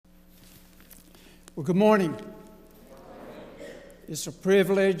Well, good morning. It's a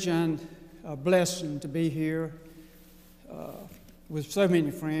privilege and a blessing to be here with so many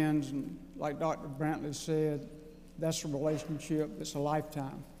friends. And like Dr. Brantley said, that's a relationship that's a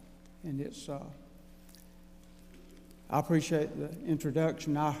lifetime. And I appreciate the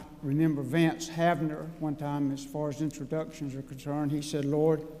introduction. I remember Vance Havner one time, as far as introductions are concerned, he said,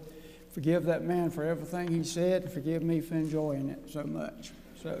 "Lord, forgive that man for everything he said, and forgive me for enjoying it so much."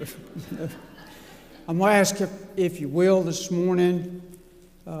 So I'm going to ask if you will this morning,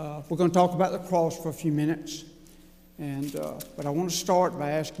 we're going to talk about the cross for a few minutes. But I want to start by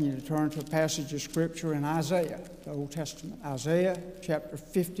asking you to turn to a passage of Scripture in Isaiah, the Old Testament. Isaiah chapter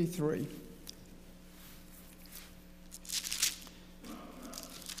 53.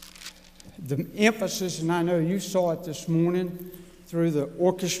 The emphasis, and I know you saw it this morning through the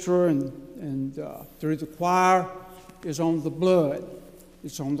orchestra and through the choir, is on the blood.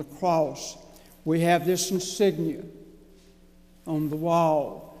 It's on the cross. We have this insignia on the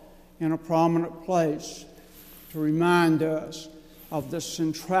wall in a prominent place to remind us of the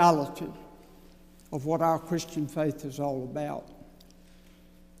centrality of what our Christian faith is all about.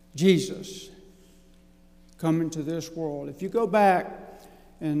 Jesus coming to this world. If you go back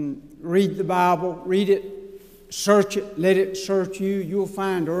and read the Bible, read it, search it, let it search you, you'll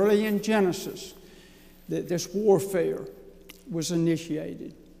find early in Genesis that this warfare was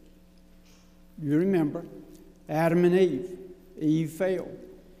initiated. You remember, Adam and Eve. Eve failed.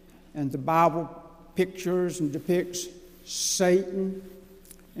 And the Bible pictures and depicts Satan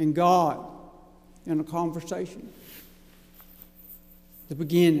and God in a conversation. The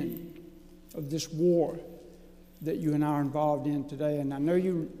beginning of this war that you and I are involved in today. And I know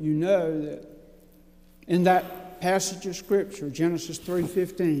you know that in that passage of Scripture, Genesis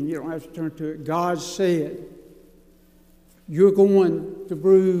 3:15, you don't have to turn to it, God said, "You're going to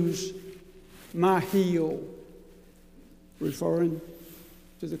bruise my heel," referring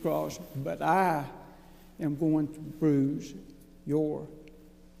to the cross, "but I am going to bruise your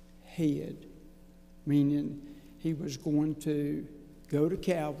head," meaning he was going to go to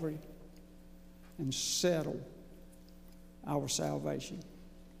Calvary and settle our salvation.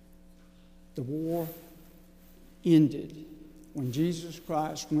 The war ended when Jesus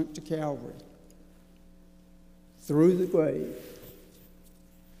Christ went to Calvary, through the grave,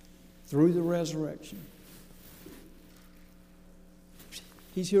 through the resurrection.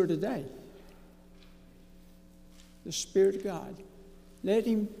 He's here today. The Spirit of God. Let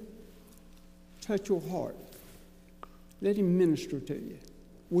Him touch your heart. Let Him minister to you.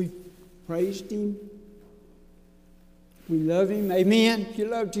 We've praised Him. We love Him. Amen. If you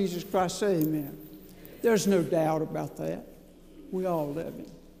love Jesus Christ, say amen. There's no doubt about that. We all love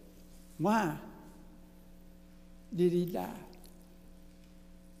Him. Why did He die?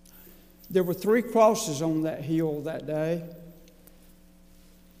 There were 3 crosses on that hill that day.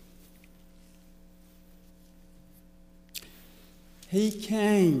 He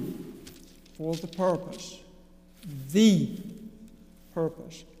came for the purpose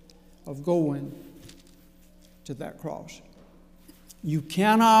of going to that cross. You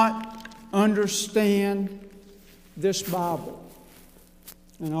cannot understand this Bible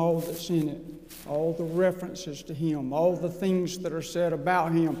and all that's in it, all the references to Him, all the things that are said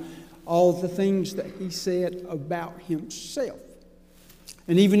about Him, all the things that He said about Himself.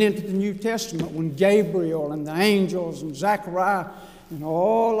 And even into the New Testament, when Gabriel and the angels and Zechariah and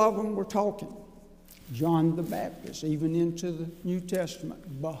all of them were talking, John the Baptist, even into the New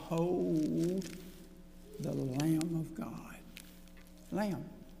Testament, "Behold the Lamb of God." Lamb.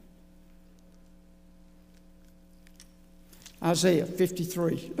 Isaiah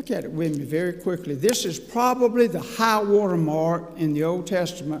 53. Look at it with me very quickly. This is probably the high water mark in the Old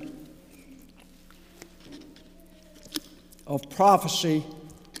Testament of prophecy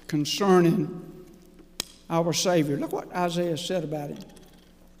concerning our Savior. Look what Isaiah said about Him.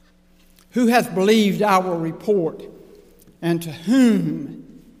 "Who hath believed our report, and to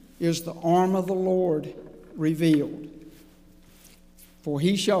whom is the arm of the Lord revealed? For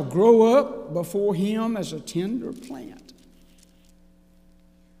he shall grow up before Him as a tender plant,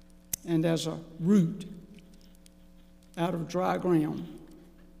 and as a root out of dry ground.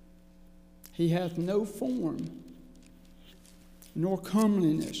 He hath no form nor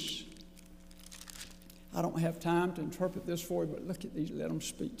comeliness." I don't have time to interpret this for you, but look at these, let them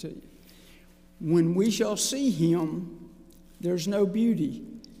speak to you. "When we shall see Him, there's no beauty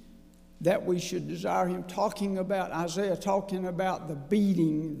that we should desire Him." Talking about Isaiah, talking about the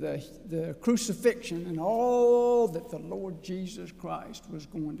beating, the crucifixion, and all that the Lord Jesus Christ was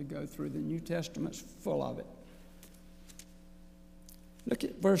going to go through. The New Testament's full of it. Look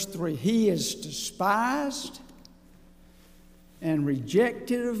at verse 3. He is despised and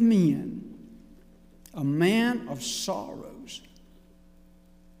rejected of men, a man of sorrows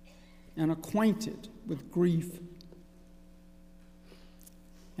and acquainted with grief.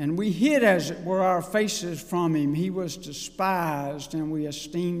 And we hid, as it were, our faces from him. He was despised, and we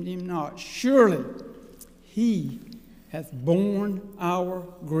esteemed him not. Surely he hath borne our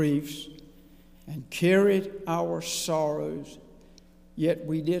griefs and carried our sorrows. Yet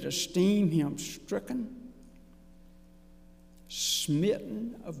we did esteem him stricken,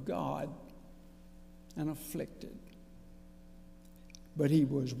 smitten of God, and afflicted. But he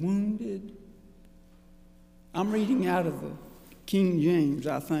was wounded. I'm reading out of the King James,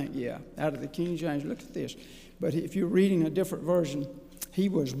 I think, out of the King James. Look at this. But if you're reading a different version, he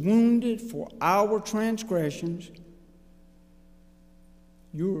was wounded for our transgressions,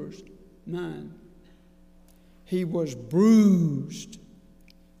 yours, mine. He was bruised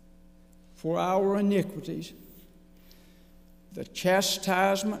for our iniquities. The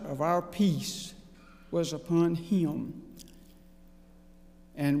chastisement of our peace was upon him,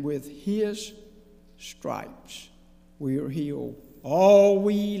 and with his stripes we are healed. All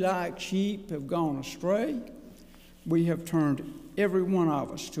we like sheep have gone astray. We have turned every one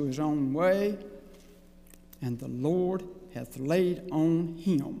of us to his own way, and the Lord hath laid on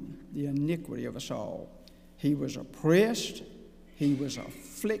him the iniquity of us all. He was oppressed, he was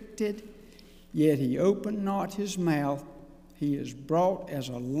afflicted, yet he opened not his mouth. He is brought as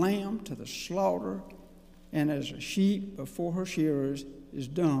a lamb to the slaughter, and as a sheep before her shearers is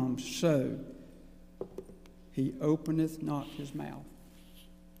dumb, so he openeth not his mouth.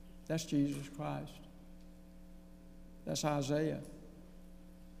 That's Jesus Christ. That's Isaiah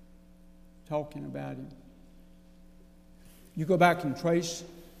talking about him. You go back and trace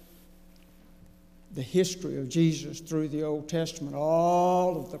the history of Jesus through the Old Testament,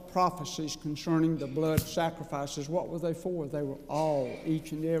 all of the prophecies concerning the blood sacrifices, what were they for? They were all,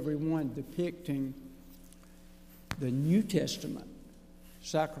 each and every one, depicting the New Testament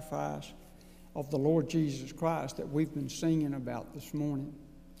sacrifice of the Lord Jesus Christ that we've been singing about this morning.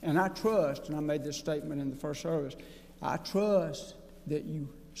 And I trust, and I made this statement in the first service, I trust that you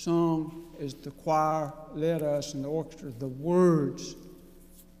sung, as the choir led us in the orchestra, the words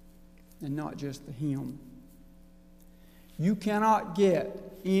and not just the hymn. You cannot get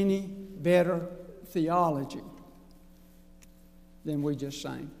any better theology than we just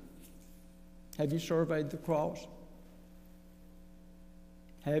sang. Have you surveyed the cross?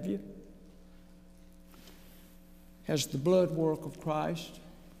 Have you? Has the blood work of Christ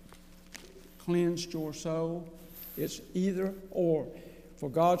cleansed your soul? It's either or. For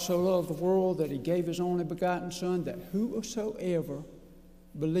God so loved the world that he gave his only begotten Son, that whosoever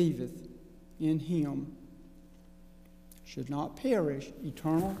believeth in him should not perish,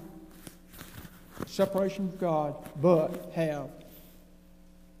 eternal separation from God, but have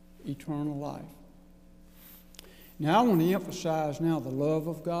eternal life. Now I want to emphasize now the love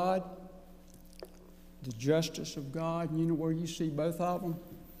of God, the justice of God. You know where you see both of them?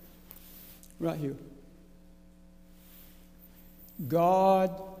 Right here.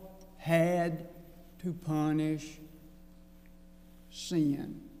 God had to punish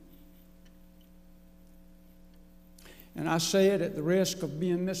sin. And I say it at the risk of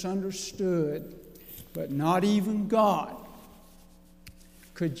being misunderstood, but not even God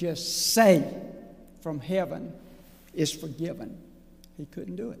could just say from heaven, "It's forgiven." He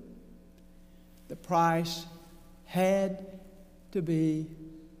couldn't do it. The price had to be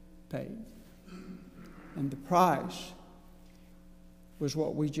paid. And the price was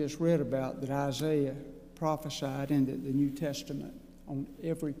what we just read about, that Isaiah prophesied and that the New Testament on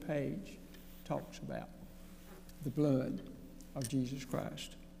every page talks about. The blood of Jesus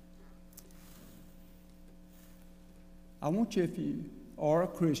Christ. I want you, if you are a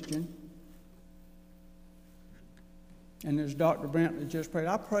Christian, and as Dr. Brantley just prayed,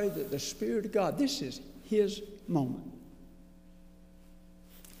 I pray that the Spirit of God, this is his moment.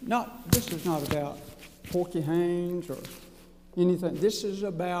 This is not about Porky Haynes or anything. This is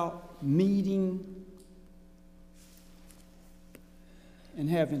about meeting and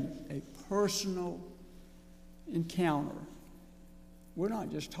having a personal encounter. We're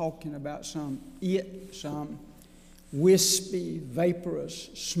not just talking about some wispy, vaporous,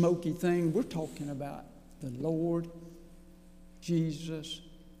 smoky thing. We're talking about the Lord Jesus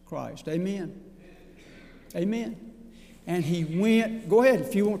Christ. Amen. Amen. And he went, go ahead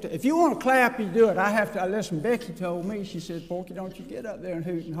if you want to clap, you do it. Listen, Becky told me, she said, "Porky, don't you get up there and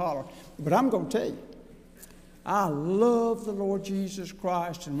hoot and holler." But I'm going to tell you, I love the Lord Jesus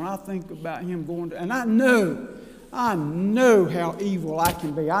Christ, and when I think about him and I know I know how evil I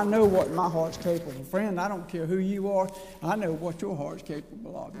can be. I know what my heart's capable of. Friend, I don't care who you are. I know what your heart's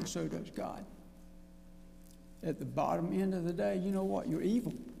capable of, and so does God. At the bottom end of the day, you know what? You're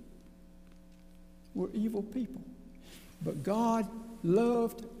evil. We're evil people. But God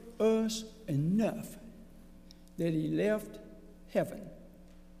loved us enough that He left heaven.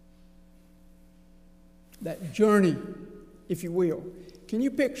 That journey, if you will. Can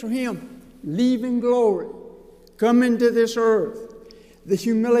you picture Him leaving glory, coming to this earth, the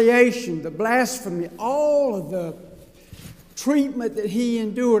humiliation, the blasphemy, all of the treatment that He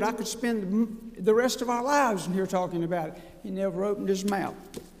endured? I could spend the rest of our lives in here talking about it. He never opened His mouth.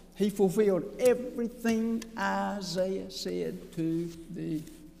 He fulfilled everything Isaiah said to the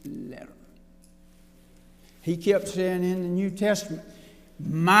letter. He kept saying in the New Testament,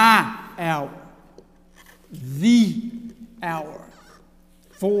 my hour, the hour,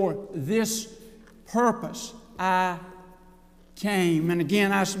 for this purpose I came. And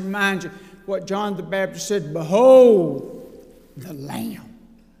again, I remind you what John the Baptist said, behold the Lamb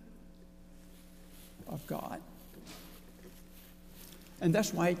of God. And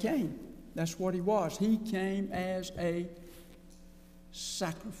that's why He came. That's what He was. He came as a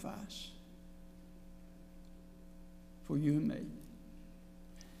sacrifice for you and me.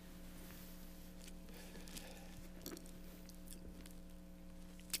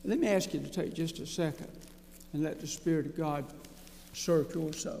 Let me ask you to take just a second and let the Spirit of God search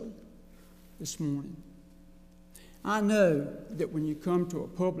your soul this morning. I know that when you come to a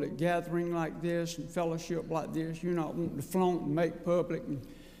public gathering like this and fellowship like this, you're not wanting to flaunt and make public and,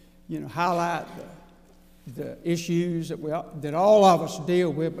 highlight the issues that all of us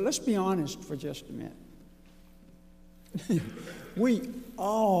deal with. But let's be honest for just a minute. We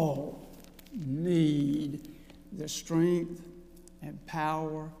all need the strength and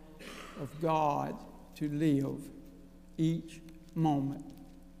power of God to live each moment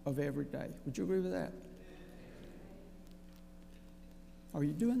of every day. Would you agree with that? Are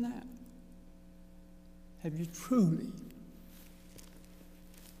you doing that? Have you truly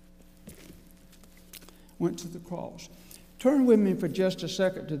went to the cross? Turn with me for just a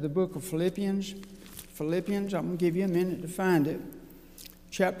second to the book of Philippians. Philippians, I'm going to give you a minute to find it.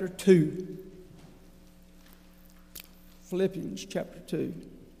 Chapter 2. Philippians chapter 2.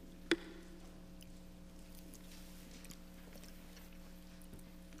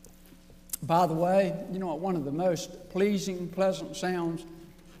 By the way, you know what one of the most pleasing, pleasant sounds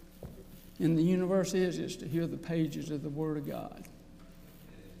in the universe is to hear the pages of the Word of God.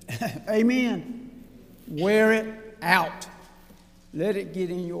 Amen. Wear it out. Let it get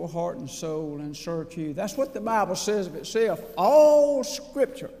in your heart and soul and search you. That's what the Bible says of itself. All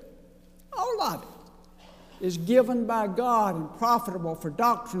Scripture, all of it, is given by God and profitable for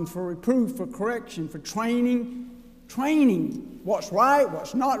doctrine, for reproof, for correction, for training. Training what's right,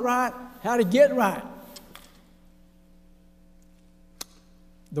 what's not right, how to get right.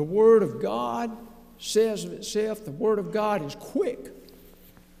 The Word of God says of itself, the Word of God is quick.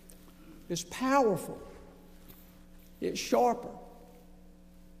 It's powerful. It's sharper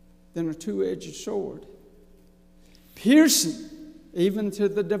than a two-edged sword. Piercing even to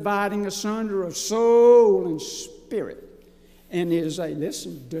the dividing asunder of soul and spirit. And is a,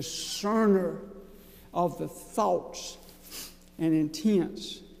 listen, discerner of the thoughts and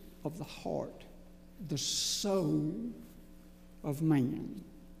intents of the heart, the soul of man.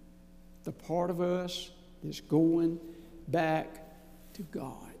 The part of us is going back to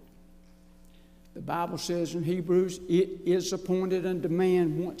God. The Bible says in Hebrews, it is appointed unto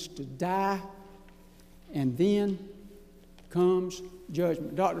man once to die, and then comes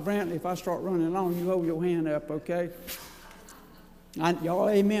judgment. Dr. Brantley, if I start running on, you hold your hand up, okay? Y'all,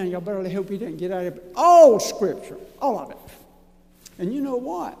 amen. Y'all better hope he didn't get out of it. All Scripture, all of it. And you know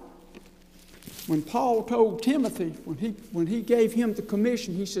what? When Paul told Timothy, when he gave him the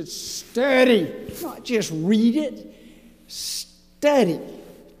commission, he said, study, not just read it, study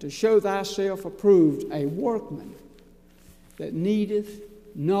to show thyself approved, a workman that needeth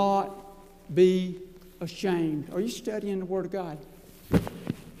not be ashamed. Are you studying the Word of God?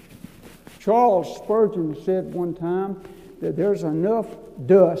 Charles Spurgeon said one time that there's enough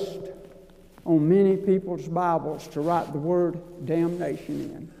dust on many people's Bibles to write the word damnation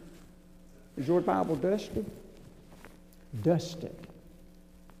in. Is your Bible dusted? Dust it.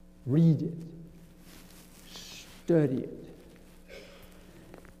 Read it. Study it.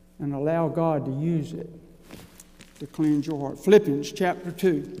 And allow God to use it to cleanse your heart. Philippians chapter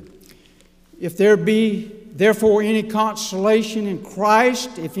 2. If there be therefore any consolation in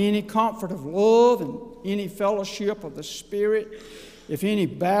Christ, if any comfort of love and any fellowship of the Spirit, if any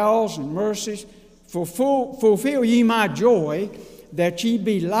bowels and mercies, Fulfill ye my joy, that ye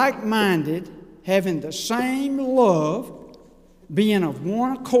be like-minded, having the same love, being of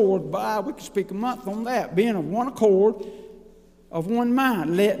one accord. We could speak a month on that. Being of one accord, of one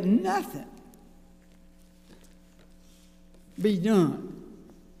mind. Let nothing be done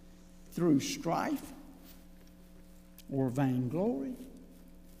through strife or vainglory,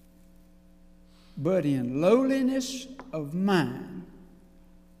 but in lowliness of mind.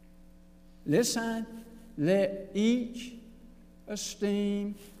 Listen, let each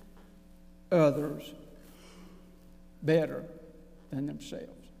esteem others better than themselves.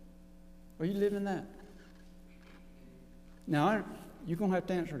 Are you living that? Now, you're going to have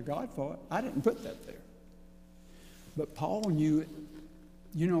to answer to God for it. I didn't put that there. But Paul knew it.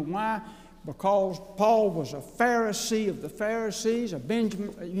 You know why? Because Paul was a Pharisee of the Pharisees, a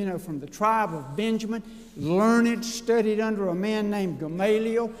Benjamin, from the tribe of Benjamin, learned, studied under a man named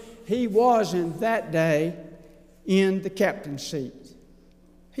Gamaliel. He was in that day in the captain's seat.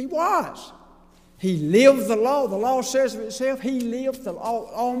 He was. He lived the law. The law says of itself, he lived the law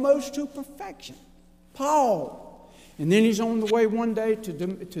almost to perfection. Paul. And then he's on the way one day to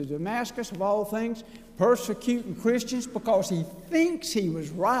Damascus, of all things, persecuting Christians because he thinks he was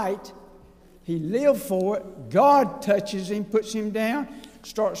right. He lived for it. God touches him, puts him down,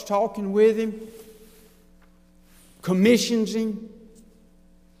 starts talking with him, commissions him.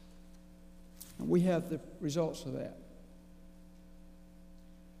 And we have the results of that.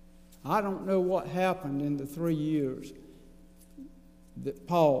 I don't know what happened in the 3 years that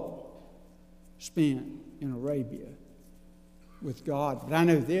Paul spent in Arabia with God. But I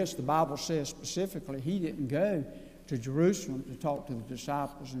know this, the Bible says specifically he didn't go to Jerusalem to talk to the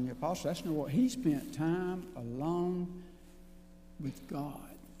disciples and the apostles. That's not what he spent time alone with God.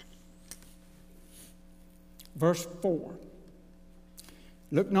 Verse 4.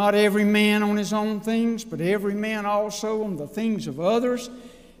 Look not every man on his own things, but every man also on the things of others.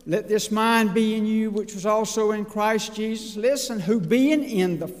 Let this mind be in you, which was also in Christ Jesus. Listen, who being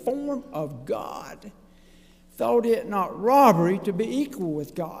in the form of God, thought it not robbery to be equal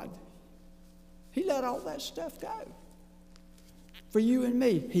with God. He let all that stuff go for you and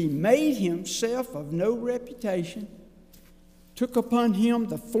me. He made himself of no reputation, took upon him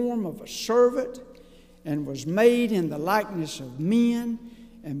the form of a servant, and was made in the likeness of men.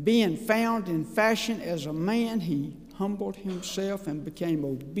 And being found in fashion as a man, he humbled himself and became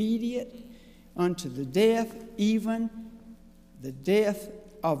obedient unto the death, even the death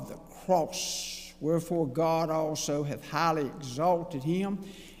of the cross. Wherefore God also hath highly exalted him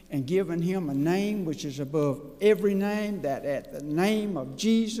and given him a name which is above every name, that at the name of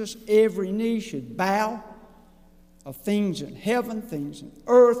Jesus every knee should bow, of things in heaven, things in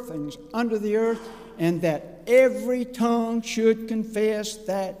earth, things under the earth, and that every tongue should confess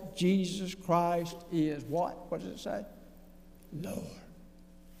that Jesus Christ is what? What does it say? Lord.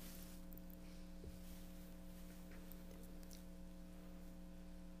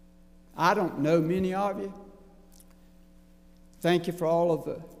 I don't know many of you. Thank you for all of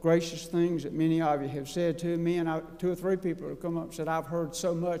the gracious things that many of you have said to me. And 2 or 3 people have come up and said, I've heard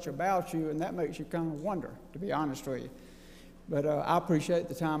so much about you, and that makes you kind of wonder, to be honest with you. But I appreciate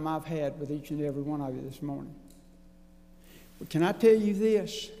the time I've had with each and every one of you this morning. But can I tell you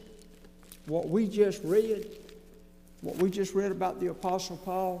this? What we just read about the Apostle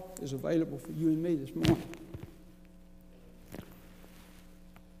Paul is available for you and me this morning.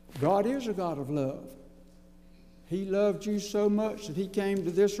 God is a God of love. He loved you so much that he came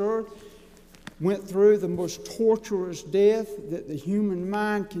to this earth, went through the most torturous death that the human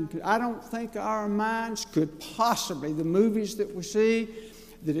mind can. I don't think our minds could possibly, the movies that we see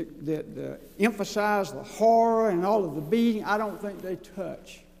that emphasize the horror and all of the beating, I don't think they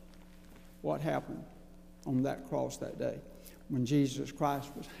touch what happened on that cross that day when Jesus Christ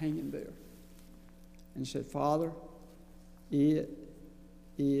was hanging there and said, Father, it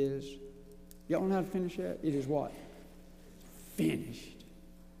is, y'all know how to finish that? It is what? Finished.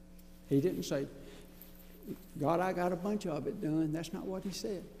 He didn't say, God, I got a bunch of it done. That's not what he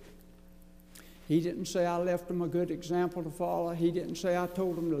said. He didn't say I left them a good example to follow. He didn't say I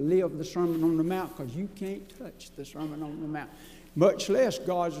told them to live the Sermon on the Mount, because you can't touch the Sermon on the Mount, much less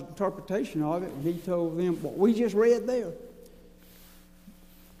God's interpretation of it when he told them what we just read there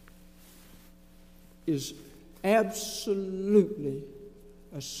is absolutely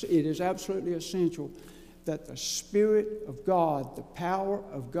essential that the Spirit of God, the power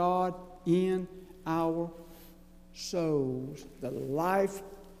of God in our souls, the life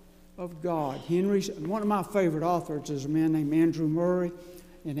of God. One of my favorite authors is a man named Andrew Murray.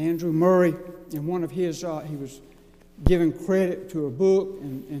 And Andrew Murray, in one of his, he was giving credit to a book,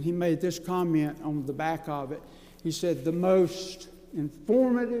 and he made this comment on the back of it. He said, the most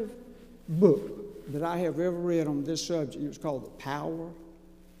informative book that I have ever read on this subject, it was called The Power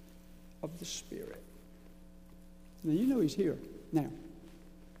of the Spirit. Now, you know he's here now,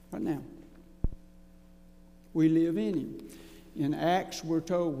 right now. We live in him. In Acts, we're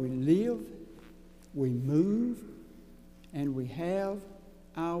told we live, we move, and we have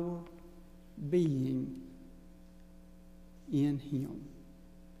our being in him.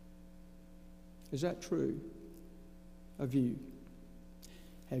 Is that true of you?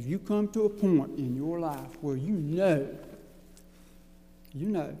 Have you come to a point in your life where you know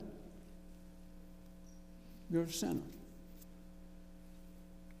you're a sinner?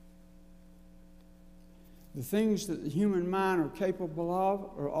 The things that the human mind are capable of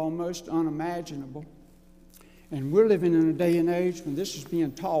are almost unimaginable. And we're living in a day and age when this is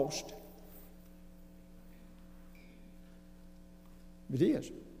being tossed. It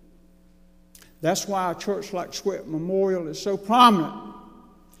is. That's why a church like Sweat Memorial is so prominent.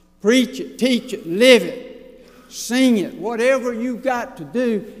 Preach it, teach it, live it, sing it, whatever you've got to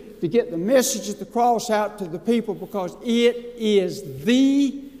do to get the message of the cross out to the people, because it is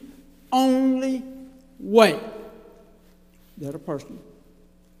the only way that a person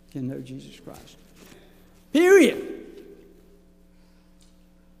can know Jesus Christ. Period.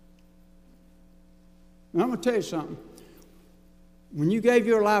 Now, I'm going to tell you something. When you gave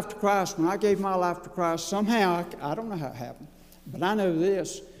your life to Christ, when I gave my life to Christ, somehow, I don't know how it happened, but I know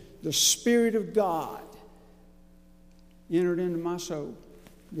this, the Spirit of God entered into my soul,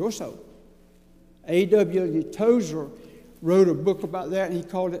 your soul. A.W. Tozer wrote a book about that, and he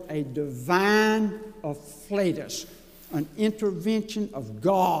called it a divine afflatus, an intervention of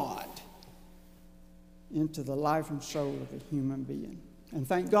God into the life and soul of a human being. And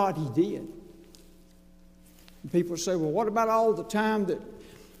thank God he did. And people say, well, what about all the time that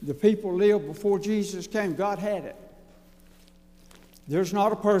the people lived before Jesus came? God had it. There's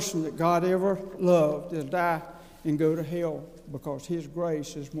not a person that God ever loved that'll die and go to hell, because his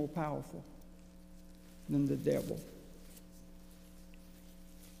grace is more powerful than the devil.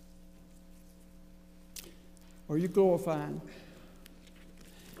 Are you glorifying?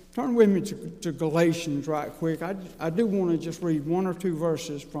 Turn with me to Galatians right quick. I do want to just read one or two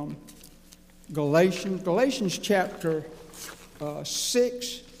verses from Galatians. Galatians chapter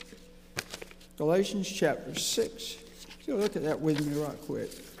 6. Galatians chapter 6. Go look at that with me right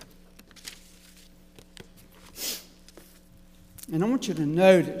quick. And I want you to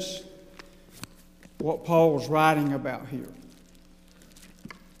notice what Paul was writing about here.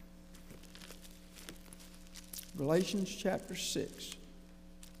 Galatians chapter 6.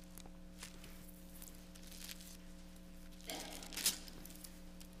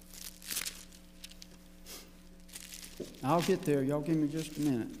 I'll get there. Y'all give me just a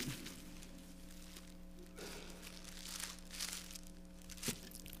minute.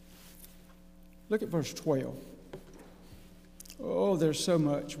 Look at verse 12. Oh, there's so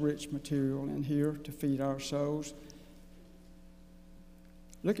much rich material in here to feed our souls.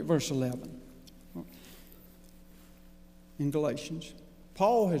 Look at verse 11 in Galatians.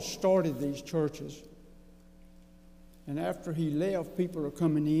 Paul had started these churches, and after he left, people are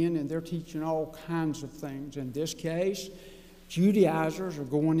coming in and they're teaching all kinds of things. In this case, Judaizers are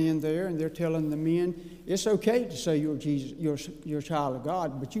going in there and they're telling the men, it's okay to say you're a child of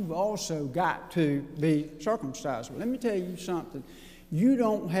God, but you've also got to be circumcised. Well, let me tell you something. You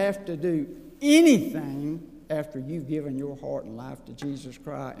don't have to do anything after you've given your heart and life to Jesus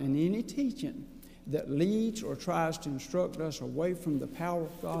Christ. And any teaching that leads or tries to instruct us away from the power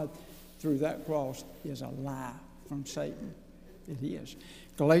of God through that cross is a lie from Satan. It is.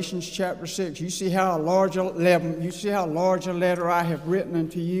 Galatians chapter 6. You see how large a letter I have written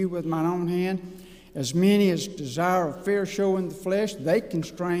unto you with mine own hand. As many as desire a fair show in the flesh, they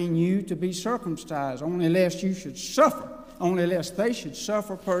constrain you to be circumcised, only lest they should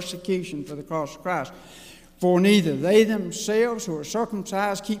suffer persecution for the cross of Christ. For neither they themselves who are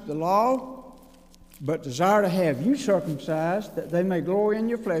circumcised keep the law, but desire to have you circumcised, that they may glory in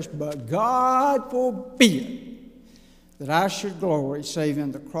your flesh. But God forbid that I should glory save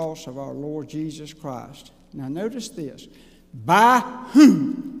in the cross of our Lord Jesus Christ. Now notice this. By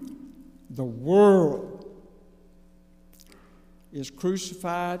whom the world is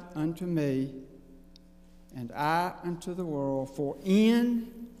crucified unto me, and I unto the world. For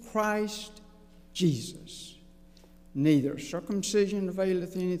in Christ Jesus neither circumcision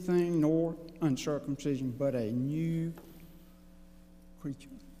availeth anything, nor uncircumcision, but a new creature.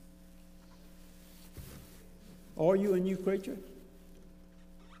 Are you a new creature?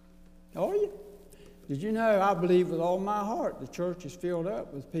 Are you? Did you know, I believe with all my heart, the church is filled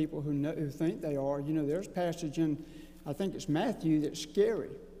up with people who think they are. You know, there's a passage in, I think it's Matthew, that's scary.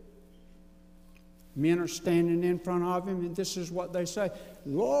 Men are standing in front of him, and this is what they say: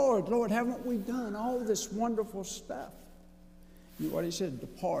 Lord, Lord, haven't we done all this wonderful stuff? You know what he said?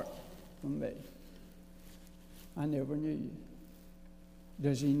 Depart from me. I never knew you.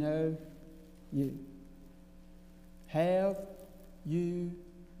 Does he know you? Have you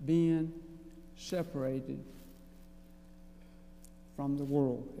been separated from the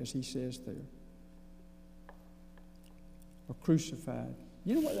world, as he says there? Or crucified.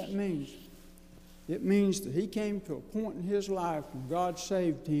 You know what that means? It means that he came to a point in his life when God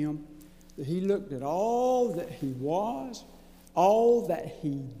saved him, that he looked at all that he was, all that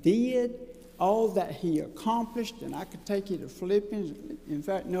he did, all that he accomplished, and I could take you to Philippians. In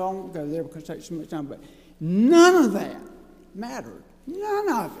fact, no, I won't go there because it takes so much time, but none of that mattered. None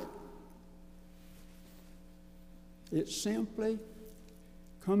of it. It's simply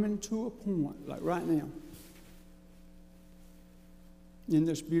coming to a point, like right now, in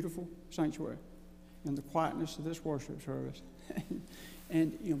this beautiful sanctuary, in the quietness of this worship service,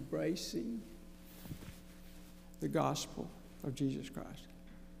 and embracing the gospel of Jesus Christ.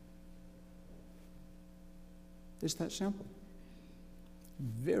 It's that simple.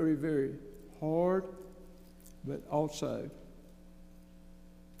 Very, very hard, but also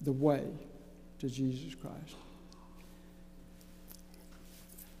the way to Jesus Christ.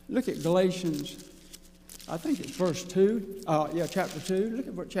 Look at Galatians, I think it's verse 2. Chapter 2. Look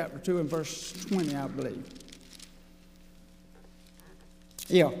at chapter 2 and verse 20, I believe.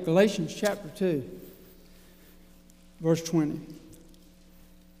 Yeah, Galatians chapter 2, verse 20.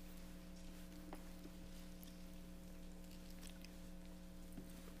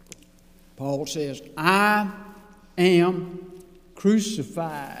 Paul says, I am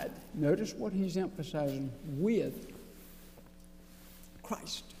crucified. Notice what he's emphasizing: with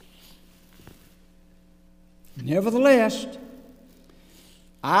Christ. Nevertheless,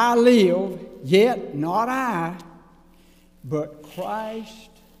 I live, yet not I, but Christ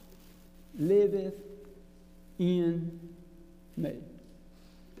liveth in me.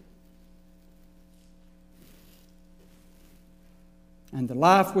 And the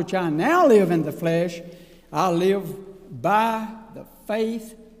life which I now live in the flesh, I live by the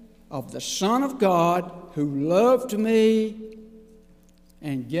faith of the Son of God, who loved me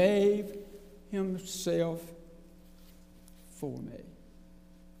and gave himself for me.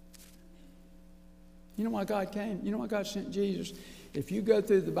 You know why God came? You know why God sent Jesus? If you go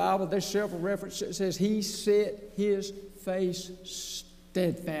through the Bible, there's several references that says he set his face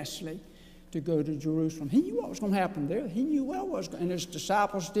steadfastly to go to Jerusalem. He knew what was going to happen there. He knew well what was going to, and his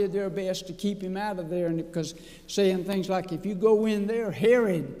disciples did their best to keep him out of there, and because saying things like, if you go in there,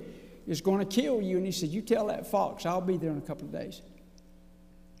 Herod is going to kill you. And he said, you tell that fox, I'll be there in a couple of days.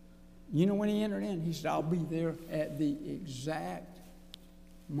 You know when he entered in, he said, I'll be there at the exact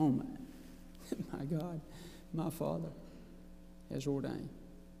moment my God, my Father has ordained.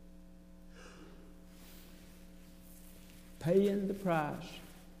 Paying the price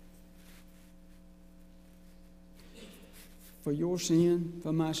for your sin,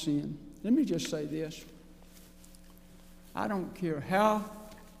 for my sin. Let me just say this. I don't care how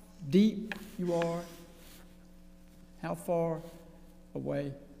deep you are, how far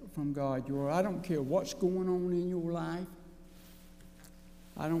away from God you are. I don't care what's going on in your life.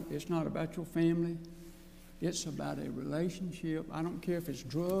 It's not about your family. It's about a relationship. I don't care if it's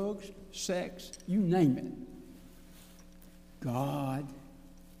drugs, sex, you name it. God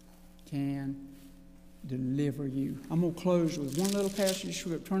can deliver you. I'm going to close with one little passage of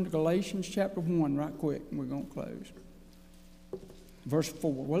Scripture. Turn to Galatians chapter 1 right quick, and we're going to close. Verse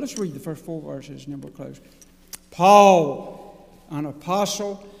 4. Well, let's read the first 4 verses, and then we'll close. Paul, an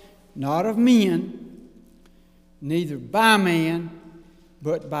apostle, not of men, neither by man,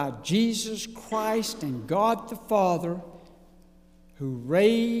 but by Jesus Christ and God the Father, who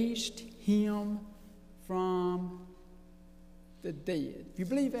raised him from the dead. If you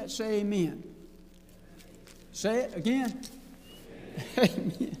believe that, say amen. Say it again.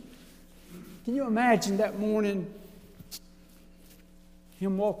 Amen. Can you imagine that morning,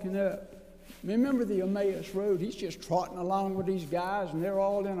 him walking up? Remember the Emmaus Road? He's just trotting along with these guys, and they're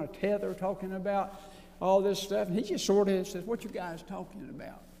all in a tether talking about all this stuff. And he just sort of says, what you guys talking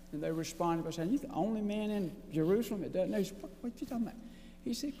about? And they responded by saying, you're the only man in Jerusalem that doesn't know. He said, what are you talking about?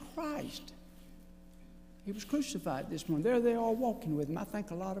 He said, Christ. He was crucified this morning. There they are walking with him. I think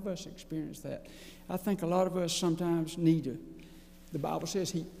a lot of us experience that. I think a lot of us sometimes need to. The Bible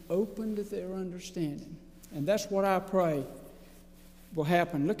says he opened their understanding. And that's what I pray will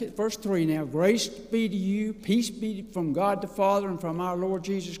happen. Look at verse 3 now. Grace be to you, peace be from God the Father and from our Lord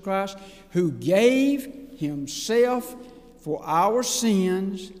Jesus Christ, who gave himself for our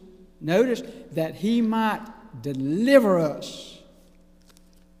sins. Notice, that he might deliver us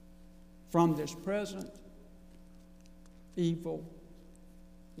from this present evil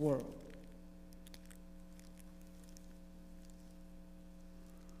world.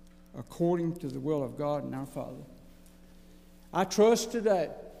 According to the will of God and our Father. I trust today,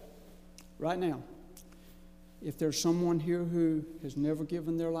 right now, if there's someone here who has never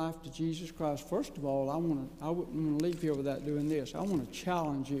given their life to Jesus Christ, first of all, I wouldn't want to leave here without doing this. I want to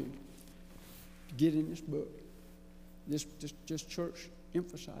challenge you to get in this book. This church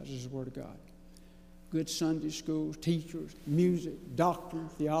emphasizes the Word of God. Good Sunday schools, teachers, music, doctrine,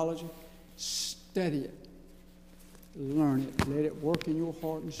 theology. Study it. Learn it. Let it work in your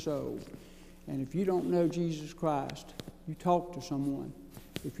heart and soul. And if you don't know Jesus Christ, you talk to someone.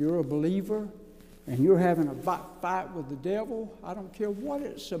 If you're a believer and you're having a fight with the devil, I don't care what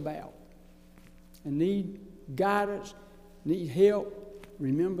it's about, and need guidance, need help,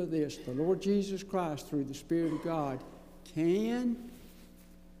 remember this. The Lord Jesus Christ, through the Spirit of God, can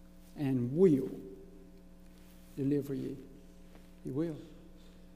and will deliver you. He will.